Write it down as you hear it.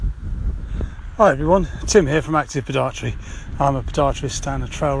Hi everyone, Tim here from Active Podiatry. I'm a podiatrist and a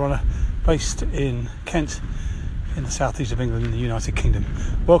trail runner based in Kent in the southeast of England in the United Kingdom.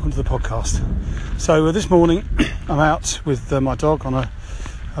 Welcome to the podcast. So this morning I'm out with my dog on a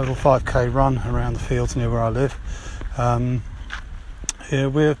little 5k run around the fields near where I live.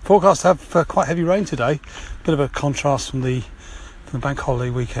 We're forecast to have quite heavy rain today, bit of a contrast from the bank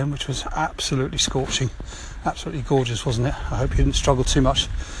holiday weekend, which was absolutely scorching, absolutely gorgeous, wasn't it? I hope you didn't struggle too much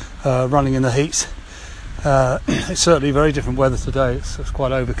running in the heat. It's certainly very different weather today. It's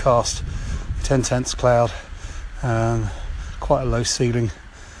quite overcast, 10/10 cloud, quite a low ceiling,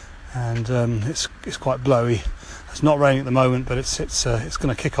 and it's quite blowy. It's not raining at the moment, but it's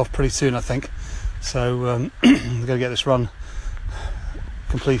going to kick off pretty soon, I think. So we're going to get this run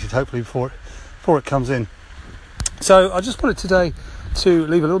completed hopefully before it comes in. So I just wanted today to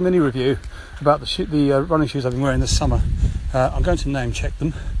leave a little mini review about the running shoes I've been wearing this summer. I'm going to name check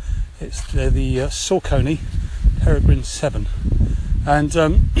them. They're the Saucony Peregrine 7, and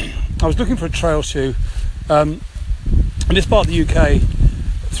I was looking for a trail shoe. In this part of the UK,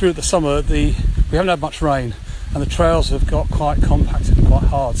 through the summer, we haven't had much rain, and the trails have got quite compacted and quite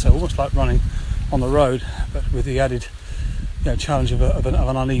hard, so almost like running on the road, but with the added challenge of an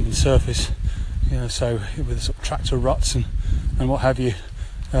uneven surface. So with sort of tractor ruts and what have you,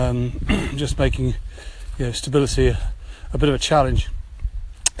 just making stability a bit of a challenge.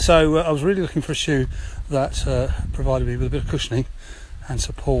 So I was really looking for a shoe that provided me with a bit of cushioning and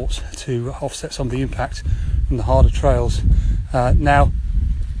support to offset some of the impact from the harder trails. Now,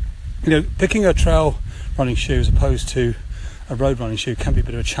 picking a trail running shoe as opposed to a road running shoe can be a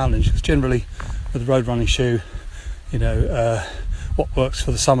bit of a challenge, because generally with a road running shoe, what works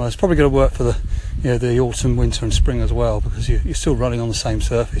for the summer is probably going to work for the autumn, winter and spring as well, because you're still running on the same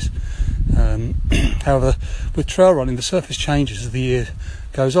surface. However, with trail running, the surface changes as the year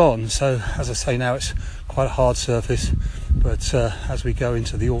goes on. So as I say, now it's quite a hard surface, but as we go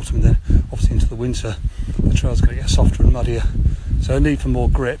into the autumn and then obviously into the winter, the trail's going to get softer and muddier, so a need for more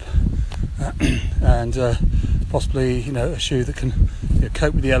grip and possibly a shoe that can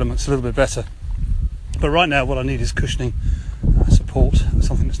cope with the elements a little bit better. But right now what I need is cushioning, support,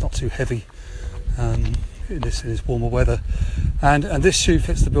 something that's not too heavy in this warmer weather, and this shoe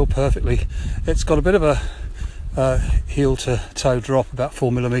fits the bill perfectly. It's got a bit of a heel to toe drop, about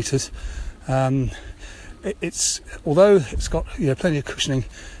 4 millimeters. Although it's got plenty of cushioning,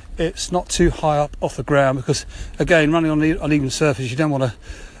 it's not too high up off the ground, because again, running on uneven surface, you don't want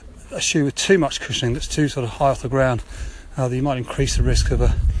a shoe with too much cushioning that's too sort of high off the ground. You might increase the risk of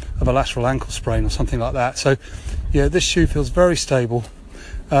a lateral ankle sprain or something like that. So this shoe feels very stable.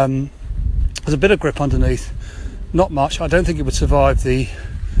 There's a bit of grip underneath, not much. I don't think it would survive the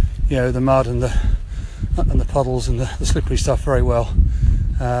mud and the puddles and the slippery stuff very well.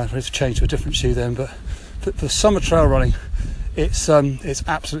 It's changed to a different shoe then, but for summer trail running, it's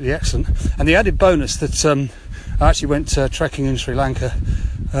absolutely excellent. And the added bonus that I actually went trekking in Sri Lanka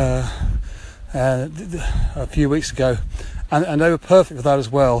a few weeks ago, and they were perfect for that as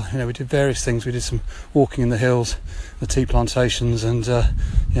well. We did various things. We did some walking in the hills, the tea plantations, and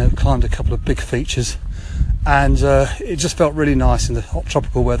climbed a couple of big features, and it just felt really nice in the hot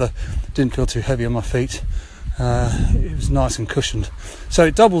tropical weather. Didn't feel too heavy on my feet. It was nice and cushioned, so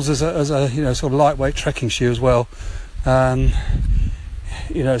it doubles as a sort of lightweight trekking shoe as well. So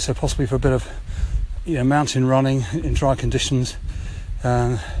possibly for a bit of mountain running in dry conditions,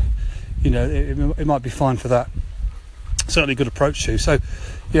 it might be fine for that. Certainly a good approach shoe. So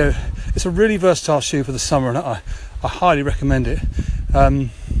it's a really versatile shoe for the summer, and I highly recommend it. I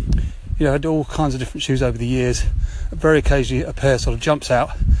had all kinds of different shoes over the years. Very occasionally a pair sort of jumps out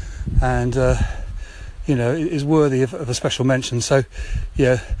and it is worthy of a special mention. So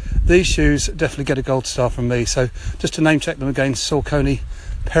these shoes definitely get a gold star from me. So just to name check them again, Saucony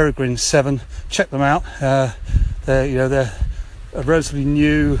Peregrine 7, check them out. They're a relatively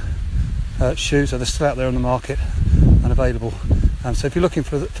new shoe, so they're still out there on the market and available. So if you're looking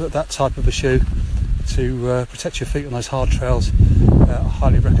for that type of a shoe to protect your feet on those hard trails, I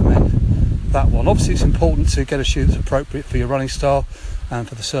highly recommend that one. Obviously it's important to get a shoe that's appropriate for your running style and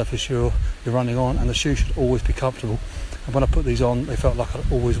for the surface you're running on, and the shoe should always be comfortable. And when I put these on, they felt like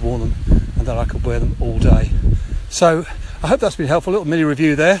I'd always worn them and that I could wear them all day. So I hope that's been helpful. A little mini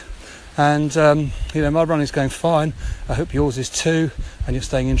review there, and my running's going fine. I hope yours is too, and you're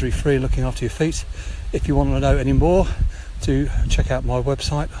staying injury free and looking after your feet. If you want to know any more, do check out my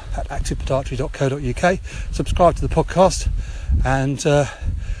website at activepodiatry.co.uk. Subscribe to the podcast, and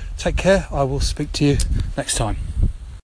take care. I will speak to you next time.